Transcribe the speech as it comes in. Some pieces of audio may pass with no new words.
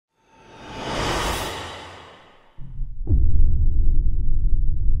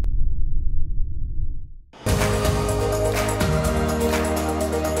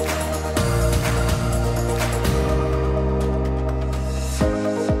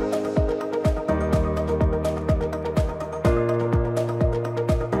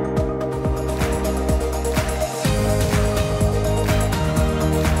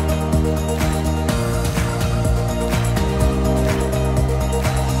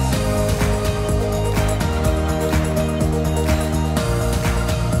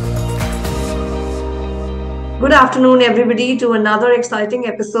Good afternoon, everybody, to another exciting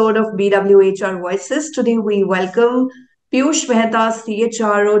episode of BWHR Voices. Today, we welcome Piyush Mehta,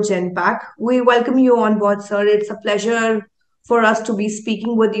 CHRO, Genpact. We welcome you on board, sir. It's a pleasure for us to be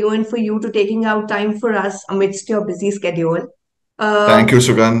speaking with you and for you to taking out time for us amidst your busy schedule. Thank Uh, you,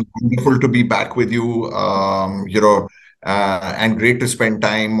 Sugan. Wonderful to be back with you. And great to spend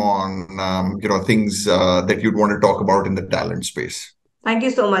time on things that you'd want to talk about in the talent space. Thank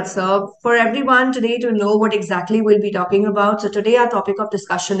you so much, sir. For everyone today to know what exactly we'll be talking about. So, today, our topic of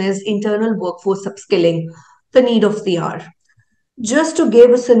discussion is internal workforce upskilling, the need of the hour. Just to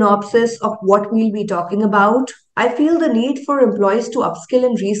give a synopsis of what we'll be talking about, I feel the need for employees to upskill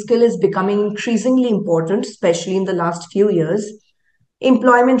and reskill is becoming increasingly important, especially in the last few years.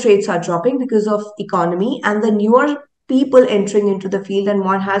 Employment rates are dropping because of economy and the newer people entering into the field, and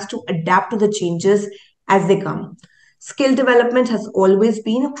one has to adapt to the changes as they come. Skill development has always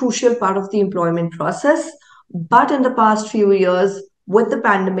been a crucial part of the employment process, but in the past few years, with the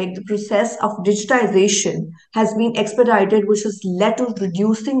pandemic, the process of digitization has been expedited, which has led to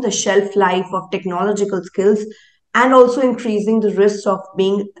reducing the shelf life of technological skills and also increasing the risk of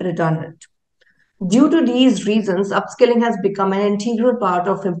being redundant. Due to these reasons, upskilling has become an integral part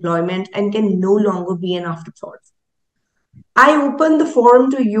of employment and can no longer be an afterthought. I open the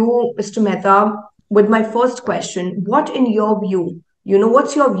forum to you, Mr. Mehta, with my first question. What, in your view,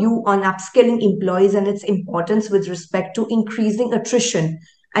 what's your view on upskilling employees and its importance with respect to increasing attrition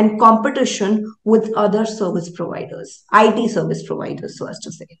and competition with other service providers, IT service providers, so as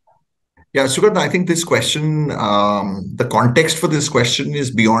to say? Yeah, Sugan, I think this question, the context for this question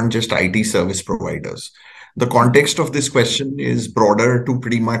is beyond just IT service providers. The context of this question is broader to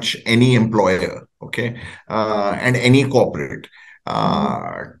pretty much any employer, okay, and any corporate.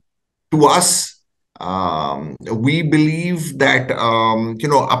 Mhm. To us, we believe that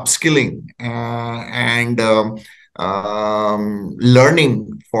upskilling and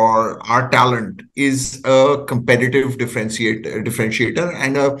learning for our talent is a competitive differentiator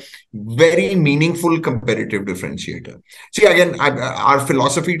and a very meaningful competitive differentiator. See, again, our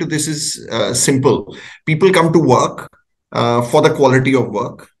philosophy to this is simple. People come to work for the quality of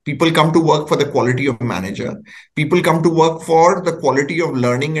work. People come to work for the quality of manager. People come to work for the quality of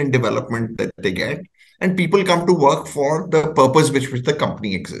learning and development that they get. And people come to work for the purpose which the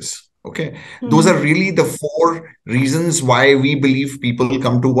company exists. Okay. Those are Mhm. really the four reasons why we believe people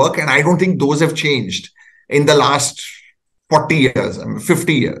come to work. And I don't think those have changed in the last 40 years,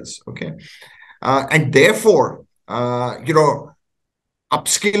 50 years. Okay. And therefore,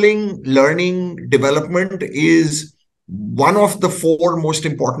 upskilling, learning, development is one of the four most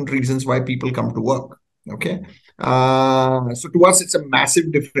important reasons why people come to work. Okay. So to us, it's a massive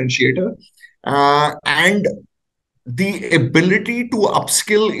differentiator. And the ability to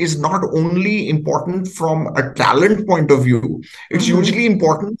upskill is not only important from a talent point of view, it's Mhm. hugely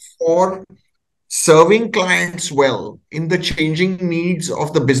important for serving clients well in the changing needs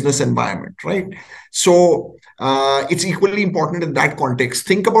of the business environment, right? So it's equally important in that context.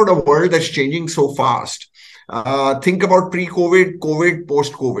 Think about a world that's changing so fast. Think about pre-COVID, COVID,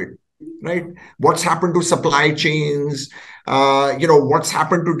 post-COVID, right? What's happened to supply chains? What's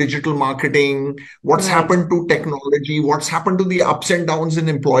happened to digital marketing? What's Right. happened to technology? What's happened to the ups and downs in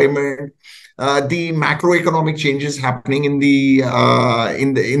employment? The macroeconomic changes happening in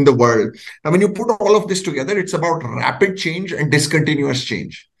the world. Now, when you put all of this together, it's about rapid change and discontinuous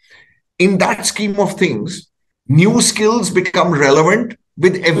change. In that scheme of things, new skills become relevant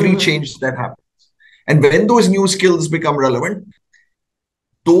with every Mhm. change that happens. And when those new skills become relevant,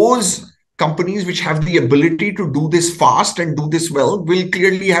 those companies which have the ability to do this fast and do this well will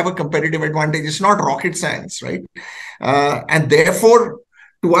clearly have a competitive advantage. It's not rocket science, right? And therefore,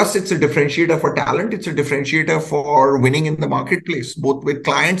 to us, it's a differentiator for talent. It's a differentiator for winning in the marketplace, both with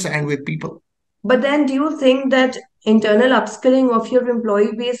clients and with people. But then, do you think that internal upskilling of your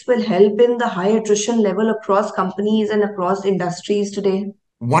employee base will help in the high attrition level across companies and across industries today?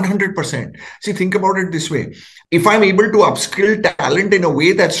 100%. See, think about it this way. If I'm able to upskill talent in a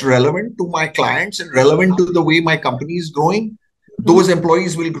way that's relevant to my clients and relevant to the way my company is growing, those Mhm.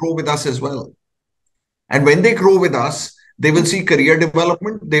 employees will grow with us as well. And when they grow with us, they will see career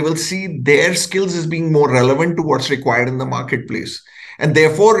development. They will see their skills as being more relevant to what's required in the marketplace. And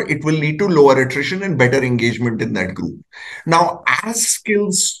therefore, it will lead to lower attrition and better engagement in that group. Now, as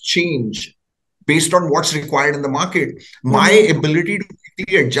skills change based on what's required in the market, my Mhm. ability to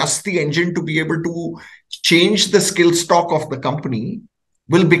quickly adjust the engine to be able to change the skill stock of the company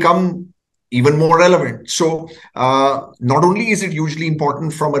will become even more relevant. So, not only is it usually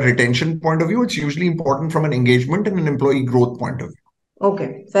important from a retention point of view, it's usually important from an engagement and an employee growth point of view.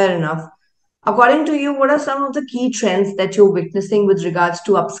 Okay, fair enough. According to you, what are some of the key trends that you're witnessing with regards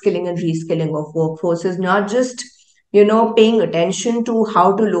to upskilling and reskilling of workforces? Not just, paying attention to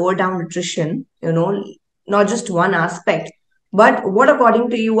how to lower down attrition, not just one aspect, but what, according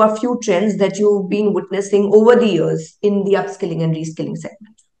to you, are few trends that you've been witnessing over the years in the upskilling and reskilling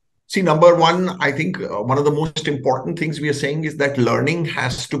segment? See, number one, I think one of the most important things we are saying is that learning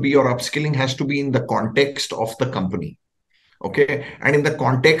has to be, or upskilling has to be in the context of the company. Okay. And in the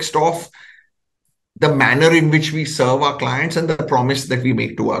context of the manner in which we serve our clients and the promise that we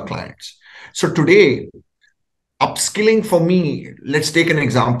make to our clients. So today, upskilling for me, let's take an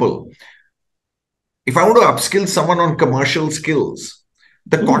example. If I want to upskill someone on commercial skills,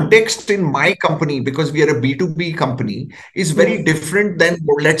 the context in my company, because we are a B2B company, is very Yes. different than,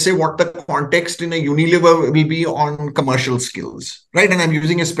 let's say, what the context in a Unilever will be on commercial skills, right? And I'm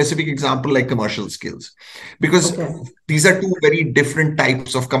using a specific example like commercial skills, because Okay. these are two very different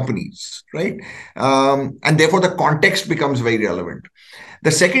types of companies, right? And therefore, the context becomes very relevant.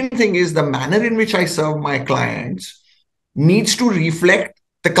 The second thing is the manner in which I serve my clients needs to reflect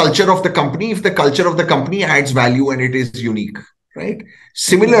the culture of the company if the culture of the company adds value and it is unique, right? Okay.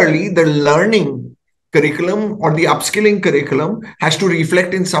 Similarly, the learning curriculum or the upskilling curriculum has to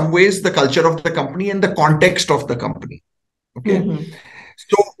reflect in some ways the culture of the company and the context of the company. Okay. Mm-hmm.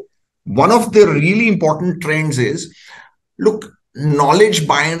 So, one of the really important trends is, look, knowledge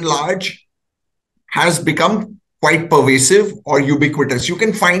by and large has become quite pervasive or ubiquitous. You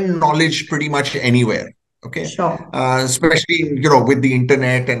can find knowledge pretty much anywhere. Okay. Sure. Especially, with the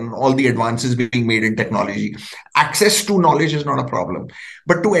internet and all the advances being made in technology, access to knowledge is not a problem.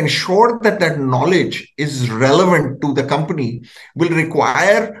 But to ensure that that knowledge is relevant to the company will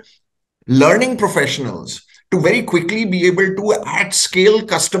require learning professionals to very quickly be able to at scale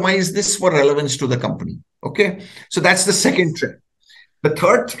customize this for relevance to the company. Okay. So that's the second trend. The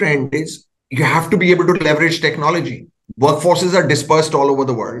third trend is you have to be able to leverage technology. Workforces are dispersed all over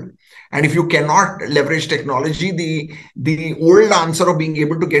the world. And if you cannot leverage technology, the old answer of being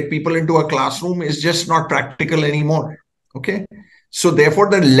able to get people into a classroom is just not practical anymore. Okay. So therefore,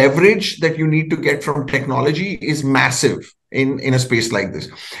 the leverage that you need to get from technology is massive in a space like this.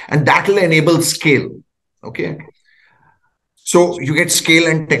 And that will enable scale. Okay. So you get scale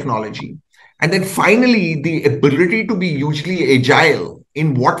and technology. And then finally, the ability to be hugely agile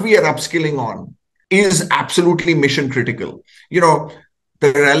in what we are upskilling on is absolutely mission critical.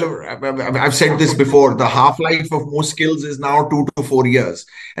 I've said this before, the half-life of most skills is now 2 to 4 years.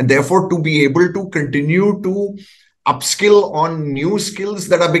 And therefore, to be able to continue to upskill on new skills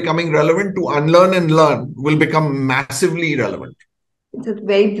that are becoming relevant, to unlearn and learn will become massively relevant. It's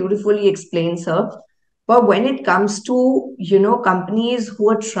very beautifully explained, sir. But when it comes to, companies who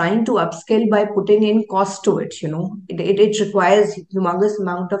are trying to upskill by putting in cost to it, it requires humongous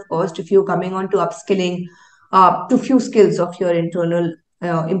amount of cost if you're coming on to upskilling to few skills of your internal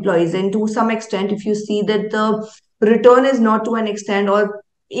employees. And to some extent, if you see that the return is not to an extent, or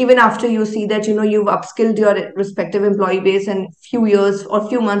even after you see that, you've upskilled your respective employee base and few years or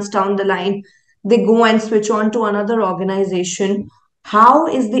few months down the line, they go and switch on to another organization. How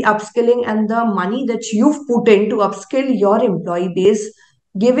is the upskilling and the money that you've put in to upskill your employee base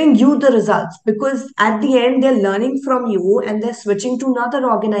giving you the results? Because at the end, they're learning from you and they're switching to another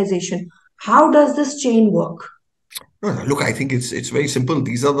organization. How does this chain work? No, look, I think it's very simple.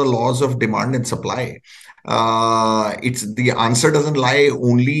 These are the laws of demand and supply. It's the answer doesn't lie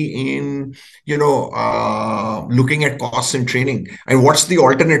only in looking at costs and training. And what's the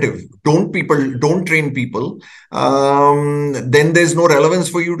alternative? Don't train people. Then there's no relevance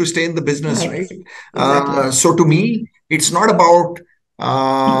for you to stay in the business, Right. right? Exactly. So to me, it's not about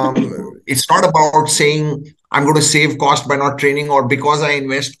saying I'm going to save cost by not training, or because I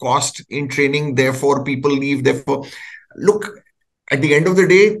invest cost in training, therefore people leave. Therefore, look, at the end of the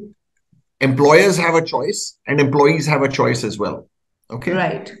day, employers have a choice and employees have a choice as well. Okay.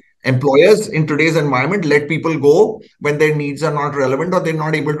 Right. Employers in today's environment let people go when their needs are not relevant or they're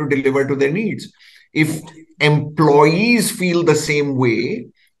not able to deliver to their needs. If Right. employees feel the same way,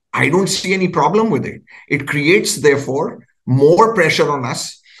 I don't see any problem with it. It creates, therefore, more pressure on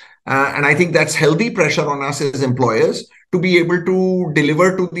us. And I think that's healthy pressure on us as employers to be able to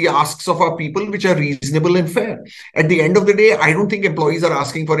deliver to the asks of our people, which are reasonable and fair. At the end of the day, I don't think employees are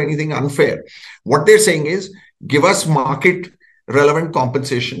asking for anything unfair. What they're saying is, give us market relevant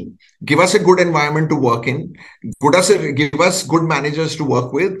compensation, give us a good environment to work in, give us good managers to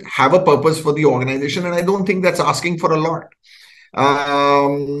work with, have a purpose for the organization. And I don't think that's asking for a lot.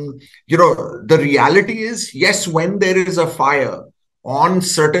 The reality is, yes, when there is a fire in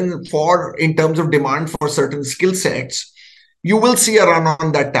terms of demand for certain skill sets, you will see a run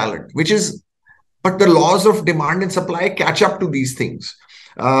on that talent, which is but the laws of demand and supply catch up to these things.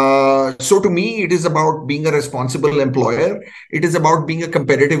 So to me, it is about being a responsible employer. It is about being a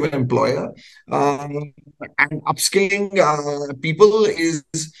competitive employer. Uh, and upskilling people is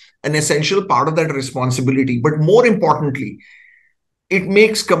an essential part of that responsibility. But more importantly, it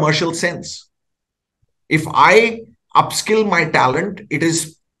makes commercial sense. If I upskill my talent, it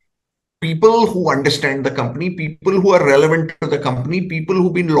is people who understand the company, people who are relevant to the company, people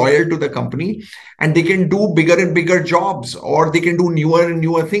who've been loyal to the company, and they can do bigger and bigger jobs, or they can do newer and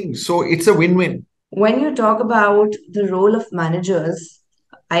newer things. So it's a win-win. When you talk about the role of managers,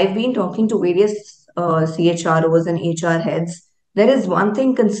 I've been talking to various CHROs and HR heads. There is one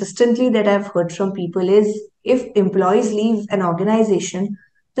thing consistently that I've heard from people is if employees leave an organization,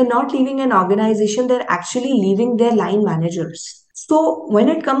 they're not leaving an organization, they're actually leaving their line managers. So, when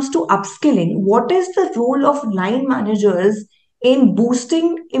it comes to upskilling, what is the role of line managers in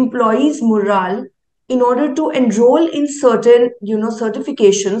boosting employees' morale in order to enroll in certain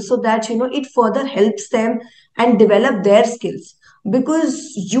certifications so that it further helps them and develop their skills?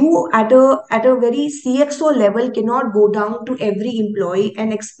 Because you at a very CXO level cannot go down to every employee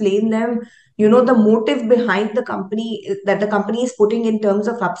and explain them the motive behind the company that the company is putting in terms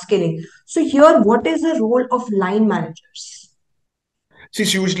of upskilling. So here, what is the role of line managers? So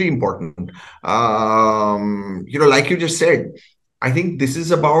it's hugely important. Like you just said, I think this is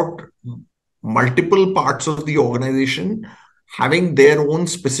about multiple parts of the organization having their own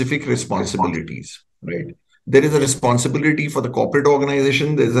specific responsibilities, right? There is a responsibility for the corporate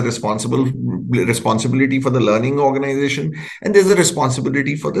organization, there's a responsibility for the learning organization, and there's a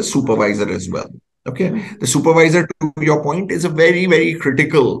responsibility for the supervisor as well. Okay, the supervisor, to your point, is a very, very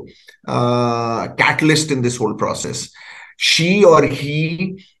critical catalyst in this whole process. She or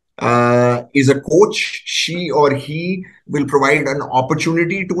he is a coach. She or he will provide an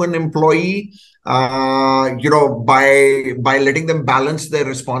opportunity to an employee, by letting them balance their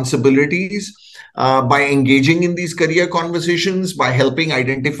responsibilities, by engaging in these career conversations, by helping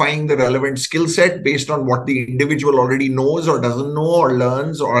identifying the relevant skill set based on what the individual already knows or doesn't know or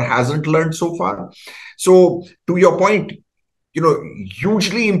learns or hasn't learned so far. So, to your point,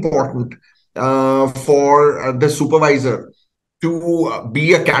 hugely important for the supervisor to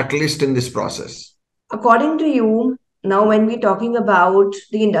be a catalyst in this process. According to you, now when we're talking about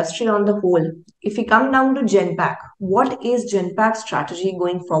the industry on the whole, if we come down to Genpact, what is Genpact's strategy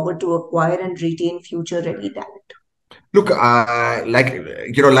going forward to acquire and retain future ready talent? Look,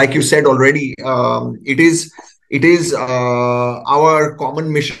 like you said already, it is our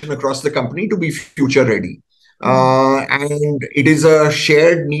common mission across the company to be future ready, and it is a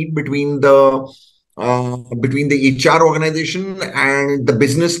shared need between the HR organization and the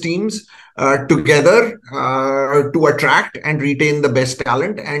business teams together to attract and retain the best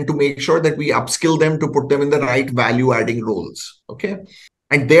talent and to make sure that we upskill them to put them in the right value adding roles. Okay.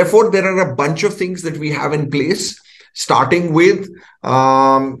 And therefore, there are a bunch of things that we have in place, starting with,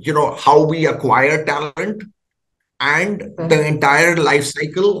 how we acquire talent and the entire life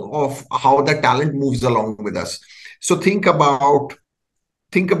cycle of how the talent moves along with us. So think about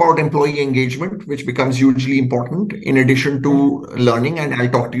employee engagement, which becomes hugely important in addition to learning. And I'll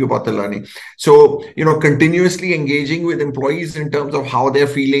talk to you about the learning. So, continuously engaging with employees in terms of how they're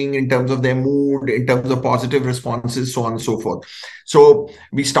feeling, in terms of their mood, in terms of positive responses, so on and so forth. So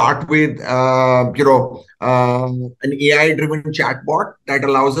we start with, an AI-driven chatbot that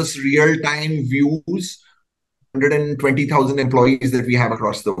allows us real-time views 120,000 employees that we have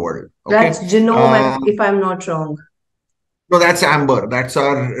across the world. Okay? That's Genome, if I'm not wrong. No, that's Amber. That's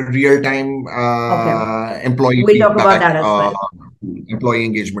our real-time employee We'll talk about that feedback, as well. employee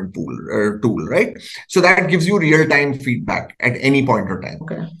engagement tool, right? So that gives you real-time feedback at any point of time.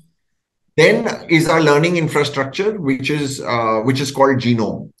 Okay. Then is our learning infrastructure, which is called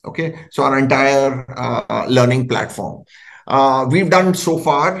Genome. Okay, so our entire learning platform. We've done so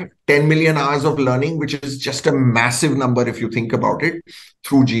far 10 million hours of learning, which is just a massive number if you think about it,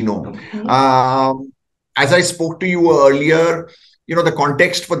 through Genome. Okay. As I spoke to you earlier, the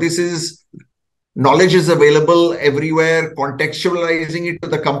context for this is knowledge is available everywhere, contextualizing it to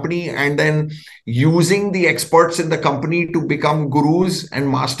the company, and then using the experts in the company to become gurus and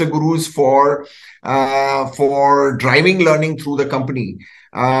master gurus for driving learning through the company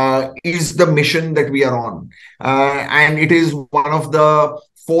is the mission that we are on. And it is one of the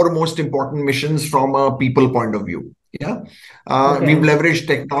four most important missions from a people point of view. Yeah, we've leveraged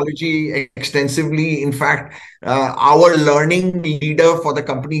technology extensively. In fact, our learning leader for the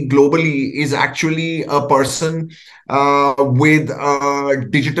company globally is actually a person with a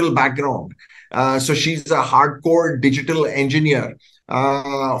digital background. So she's a hardcore digital engineer.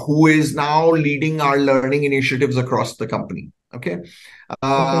 who is now leading our learning initiatives across the company. Okay.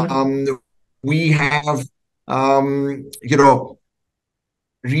 Okay. We have, you know,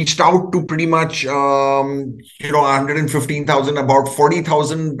 reached out to pretty much 115,000. About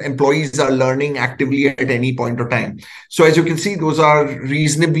 40,000 employees are learning actively at any point of time. So as you can see, those are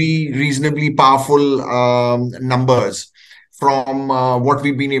reasonably powerful numbers from what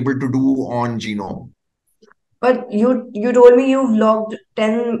we've been able to do on Genome. But you told me you've logged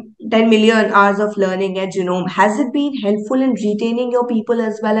 10 million hours of learning at Genome. Has it been helpful in retaining your people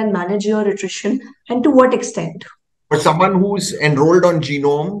as well and manage your attrition? And to what extent? For someone who's enrolled on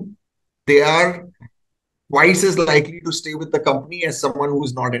Genome, they are twice as likely to stay with the company as someone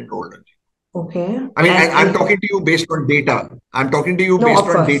who's not enrolled on Genome. Okay. I mean, I'm And talking to you based on data. I'm talking to you no, based of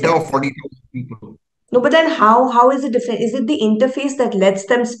on course, data yeah. of 40,000 people. No, but then how is it different? Is it the interface that lets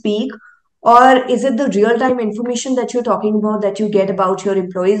them speak, or is it the real-time information that you're talking about that you get about your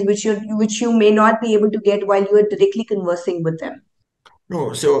employees, which you may not be able to get while you are directly conversing with them?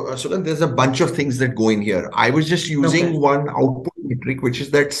 No, so then there's a bunch of things that go in here. I was just Okay. using one output metric, which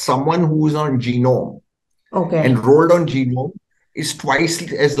is that someone who's on Genome, Okay. enrolled on Genome, is twice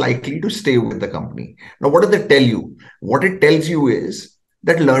as likely to stay with the company. Now, what does that tell you? What it tells you is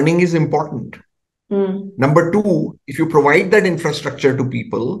that learning is important. Hmm. Number two, if you provide that infrastructure to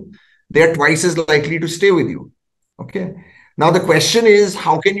people, they are twice as likely to stay with you. Okay. Now, the question is,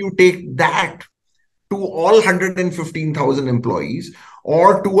 how can you take that to all 115,000 employees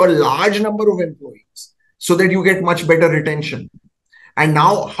or to a large number of employees so that you get much better retention? And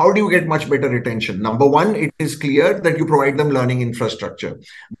now, how do you get much better retention? Number one, it is clear that you provide them learning infrastructure.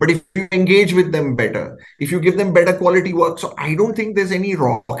 But if you engage with them better, if you give them better quality work, so I don't think there's any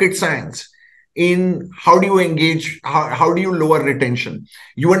rocket science in how do you engage, how do you lower retention?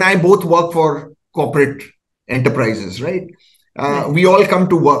 You and I both work for corporate enterprises, right? Right. We all come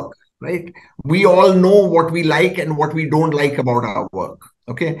to work, right? We all know what we like and what we don't like about our work.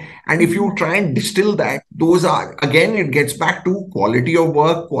 Okay. And if you Mhm. try and distill that, those are, again, it gets back to quality of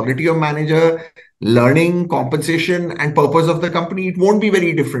work, quality of manager, learning, compensation, and purpose of the company. It won't be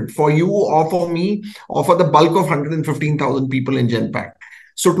very different for you or for me or for the bulk of 115,000 people in Genpact.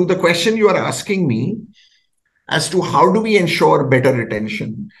 So, to the question you are asking me as to how do we ensure better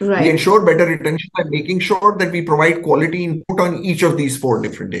retention, we Right. ensure better retention by making sure that we provide quality input on each of these four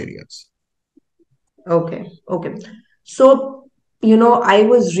different areas. Okay, okay. So, I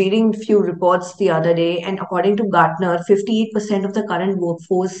was reading few reports the other day, and according to Gartner, 58% of the current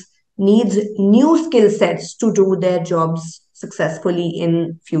workforce needs new skill sets to do their jobs successfully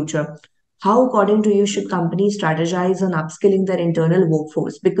in future. How, according to you, should companies strategize on upskilling their internal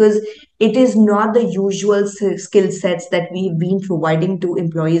workforce? Because it is not the usual skill sets that we've been providing to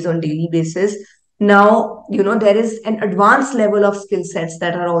employees on daily basis. Now, there is an advanced level of skill sets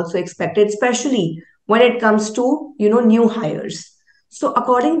that are also expected, especially when it comes to new hires. So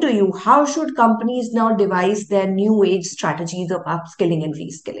according to you, how should companies now devise their new age strategies of upskilling and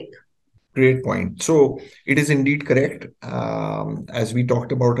reskilling? Great point. So it is indeed correct. As we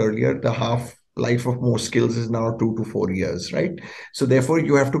talked about earlier, the half life of most skills is now 2 to 4 years, right? So therefore,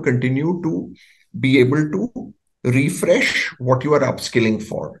 you have to continue to be able to refresh what you are upskilling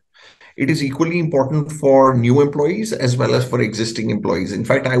for. It is equally important for new employees as well as for existing employees. In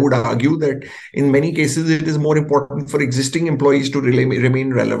fact, I would argue that in many cases, it is more important for existing employees to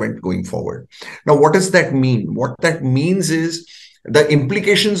remain relevant going forward. Now, what does that mean? What that means is the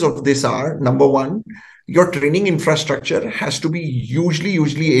implications of this are number one, your training infrastructure has to be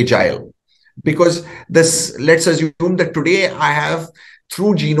hugely agile because this, let's assume that today I have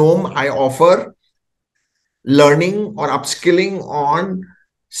through Genome, I offer learning or upskilling on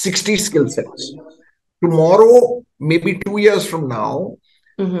 60 skill sets. Tomorrow, maybe 2 years from now,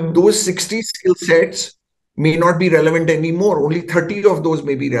 Mm-hmm. those 60 skill sets may not be relevant anymore. Only 30 of those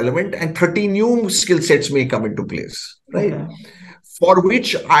may be relevant, and 30 new skill sets may come into place, right? Okay. For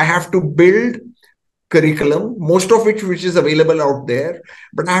which I have to build curriculum, most of which is available out there,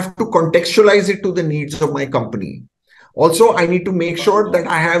 but I have to contextualize it to the needs of my company. Also, I need to make sure that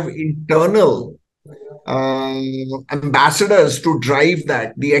I have internal ambassadors to drive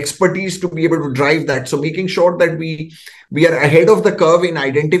that, the expertise to be able to drive that. So making sure that we are ahead of the curve in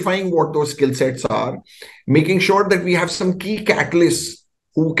identifying what those skill sets are, making sure that we have some key catalysts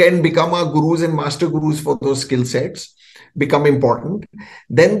who can become our gurus and master gurus for those skill sets become important.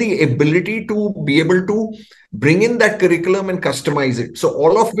 Then the ability to be able to bring in that curriculum and customize it. So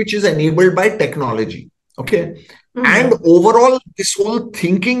all of which is enabled by technology. Okay. And Mm-hmm. overall, this whole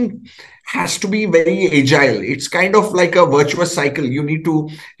thinking has to be very agile. It's kind of like a virtuous cycle. You need to,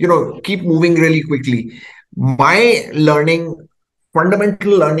 keep moving really quickly. My learning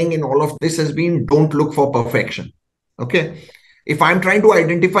fundamental learning in all of this has been don't look for perfection. Okay. If I'm trying to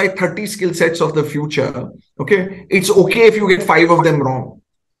identify 30 skill sets of the future, okay, it's okay if you get five of them wrong.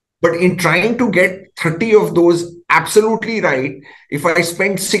 But in trying to get 30 of those absolutely right, if I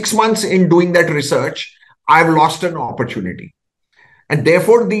spend 6 months in doing that research, I've lost an opportunity. And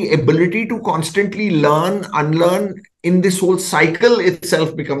therefore, the ability to constantly learn, unlearn in this whole cycle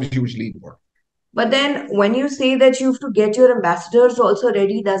itself becomes hugely important. But then when you say that you have to get your ambassadors also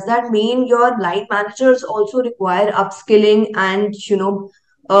ready, does that mean your line managers also require upskilling and,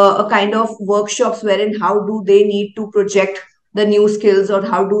 a kind of workshops wherein how do they need to project the new skills or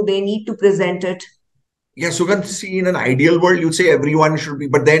how do they need to present it? Yeah, Sugandh, see, in an ideal world, you'd say everyone should be,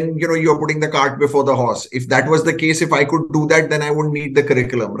 but then, you're putting the cart before the horse. If that was the case, if I could do that, then I wouldn't need the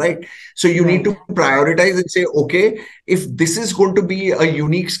curriculum, right? So you need Right. to prioritize and say, okay, if this is going to be a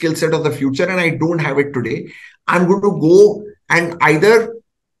unique skill set of the future and I don't have it today, I'm going to go and either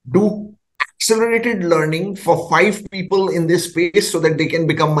do accelerated learning for 5 people in this space so that they can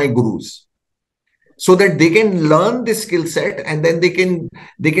become my gurus, so that they can learn this skill set, and then they can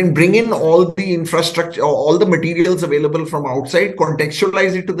bring in all the infrastructure, all the materials available from outside,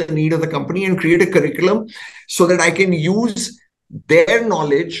 contextualize it to the need of the company, and create a curriculum so that I can use their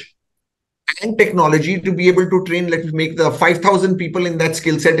knowledge and technology to be able to train, let's make the 5,000 people in that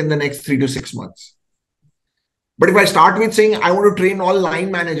skill set in the next 3 to 6 months. But if I start with saying I want to train all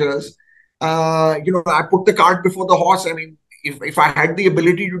line managers, I put the cart before the horse. I mean, if I had the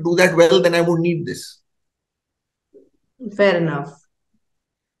ability to do that well, then I would need this. Fair enough.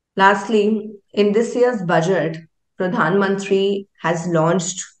 Lastly, in this year's budget, Pradhan Mantri has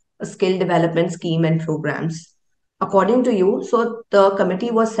launched a skill development scheme and programs. According to you, so the committee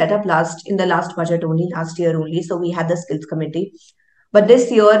was set up in the last budget only, last year only. So we had the skills committee. But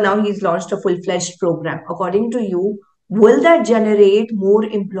this year now he's launched a full-fledged program. According to you, will that generate more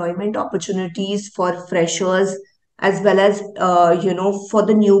employment opportunities for freshers as well as for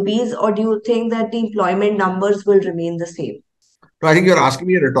the newbies, or do you think that the employment numbers will remain the same? No, I think you're asking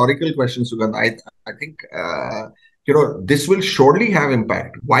me a rhetorical question, Sugandh. I think this will surely have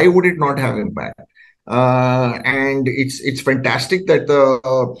impact. Why would it not have impact? And it's fantastic that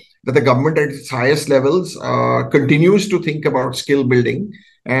the government at its highest levels continues to think about skill building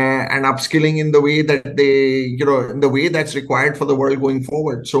and upskilling in the way that in the way that's required for the world going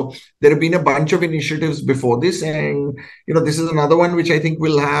forward. So there have been a bunch of initiatives before this, and this is another one which I think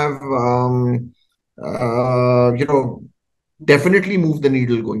will have definitely move the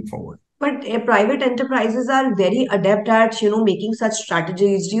needle going forward. But private enterprises are very adept at, making such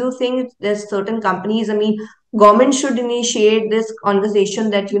strategies. Do you think there's certain companies, I mean, government should initiate this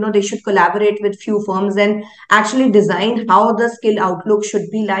conversation that, they should collaborate with few firms and actually design how the skill outlook should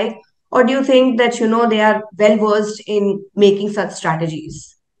be like? Or do you think that, they are well versed in making such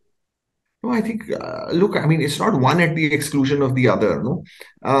strategies? No, I think, look, I mean, it's not one at the exclusion of the other. No,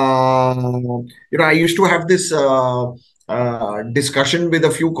 I used to have this discussion with a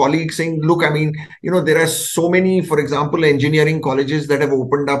few colleagues saying, look, I mean, there are so many, for example, engineering colleges that have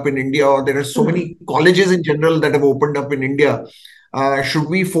opened up in India, or there are so many colleges in general that have opened up in India. Should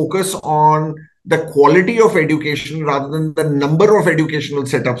we focus on the quality of education rather than the number of educational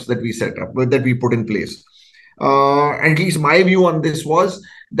setups that we put in place? At least my view on this was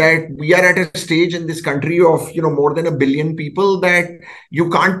that we are at a stage in this country of more than 1 billion people that you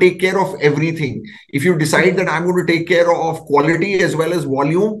can't take care of everything. If you decide that I'm going to take care of quality as well as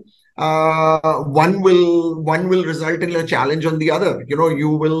volume, one will result in a challenge on the other. You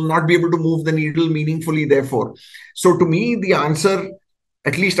will not be able to move the needle meaningfully, therefore. So to me, the answer,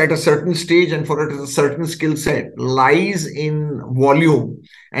 at least at a certain stage and for a certain skill set, lies in volume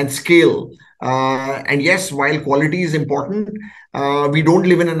and scale. And yes, while quality is important, we don't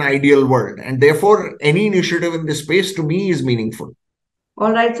live in an ideal world. And therefore, any initiative in this space to me is meaningful.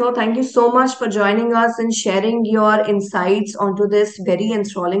 All right, so thank you so much for joining us and sharing your insights onto this very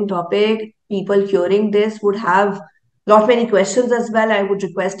enthralling topic. People hearing this would have lot many questions as well. I would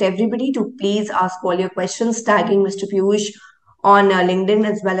request everybody to please ask all your questions, tagging Mr. Piyush on LinkedIn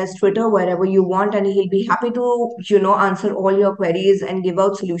as well as Twitter, wherever you want, and he'll be happy to, answer all your queries and give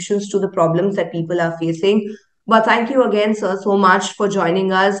out solutions to the problems that people are facing. But thank you again, sir, so much for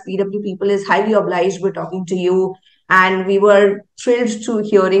joining us. PW People is highly obliged with talking to you, and we were thrilled to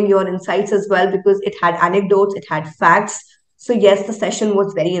hearing your insights as well because it had anecdotes, it had facts. So yes, the session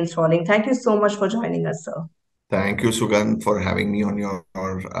was very enthralling. Thank you so much for joining us, sir. Thank you, Sugandh, for having me on your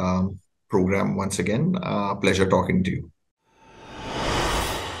program once again. Pleasure talking to you.